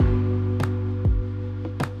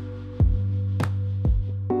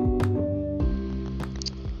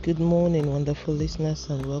Good morning, wonderful listeners,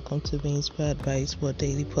 and welcome to Be Inspired by His Word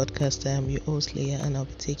Daily Podcast. I am your host, Leah, and I'll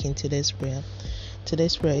be taking today's prayer.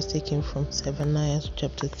 Today's prayer is taken from Zephaniah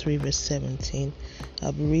chapter 3, verse 17.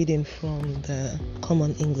 I'll be reading from the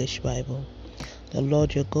Common English Bible. The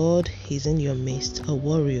Lord your God is in your midst, a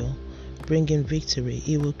warrior, bringing victory.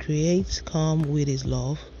 He will create calm with His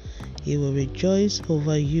love. He will rejoice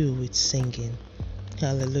over you with singing.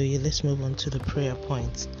 Hallelujah. Let's move on to the prayer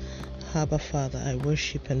points. Abba Father, I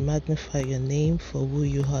worship and magnify your name for who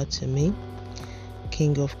you are to me.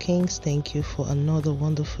 King of Kings, thank you for another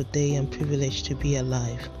wonderful day and privilege to be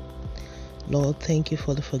alive. Lord, thank you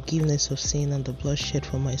for the forgiveness of sin and the blood shed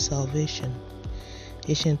for my salvation.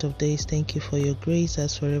 Ancient of Days, thank you for your grace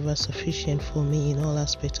that's forever sufficient for me in all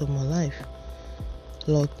aspects of my life.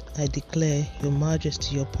 Lord, I declare your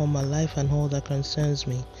majesty upon my life and all that concerns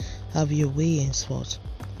me. Have your way henceforth.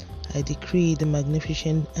 I decree the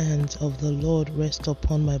magnificent hand of the Lord rest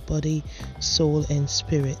upon my body, soul, and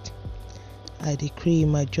spirit. I decree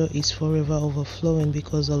my joy is forever overflowing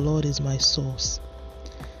because the Lord is my source.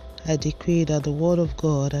 I decree that the word of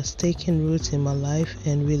God has taken root in my life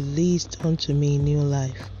and released unto me new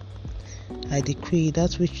life. I decree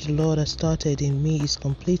that which the Lord has started in me is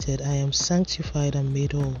completed. I am sanctified and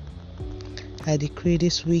made whole. I decree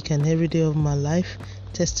this week and every day of my life,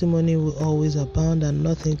 testimony will always abound and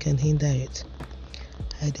nothing can hinder it.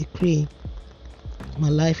 I decree my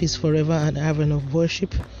life is forever an haven of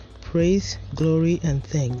worship, praise, glory, and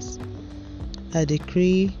thanks. I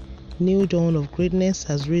decree new dawn of greatness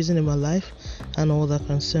has risen in my life and all that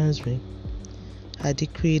concerns me. I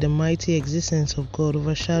decree the mighty existence of God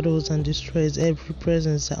overshadows and destroys every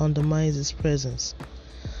presence that undermines His presence.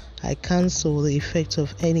 I cancel the effect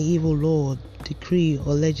of any evil law, decree,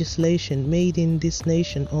 or legislation made in this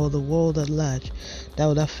nation or the world at large that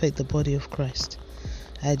would affect the body of Christ.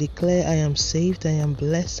 I declare I am saved, I am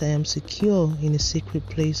blessed, I am secure in a secret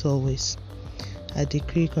place always. I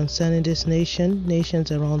decree concerning this nation,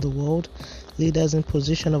 nations around the world, leaders in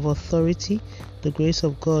position of authority, the grace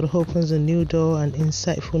of God opens a new door and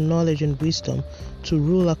insightful knowledge and wisdom to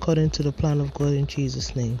rule according to the plan of God in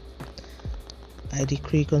Jesus' name. I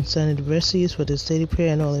decree concerning the verses for the steady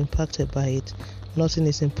prayer and all impacted by it, nothing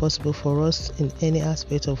is impossible for us in any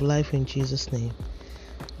aspect of life in Jesus' name.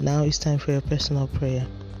 Now it's time for your personal prayer.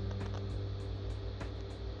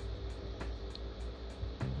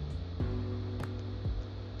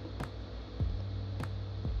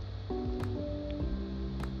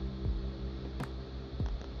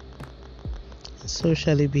 So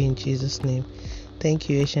shall it be in Jesus' name. Thank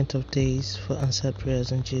you, Ancient of Days, for answered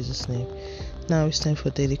prayers in Jesus' name. Now it's time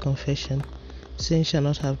for daily confession. Sin shall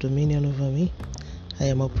not have dominion over me. I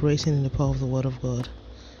am operating in the power of the Word of God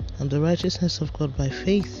and the righteousness of God by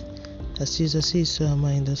faith. As Jesus is, so am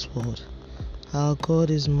I in this world. Our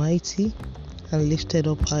God is mighty and lifted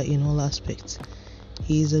up high in all aspects.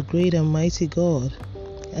 He is a great and mighty God,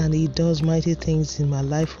 and He does mighty things in my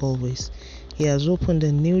life always. He has opened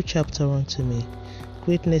a new chapter unto me.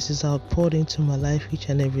 Greatness is outpoured into my life each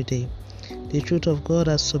and every day. The truth of God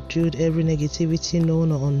has subdued every negativity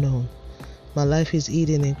known or unknown. My life is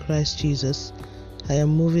hidden in Christ Jesus. I am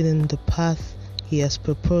moving in the path He has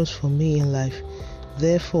proposed for me in life.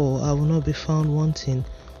 Therefore, I will not be found wanting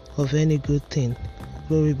of any good thing.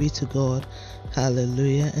 Glory be to God.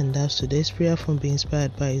 Hallelujah. And that's today's prayer from Being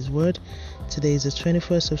Inspired by His Word. Today is the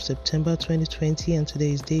 21st of September 2020 and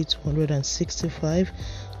today is day 265.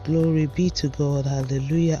 Glory be to God.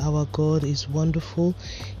 Hallelujah. Our God is wonderful.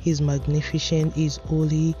 He's magnificent. He's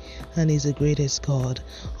holy. And He's the greatest God.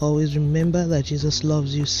 Always remember that Jesus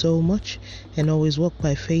loves you so much. And always walk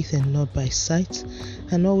by faith and not by sight.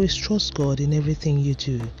 And always trust God in everything you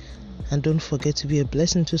do. And don't forget to be a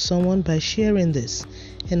blessing to someone by sharing this.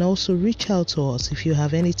 And also reach out to us. If you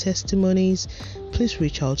have any testimonies, please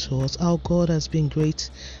reach out to us. Our God has been great.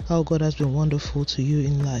 Our God has been wonderful to you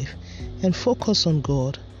in life. And focus on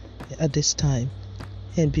God at this time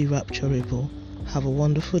and be rapturable. Have a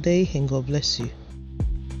wonderful day and God bless you.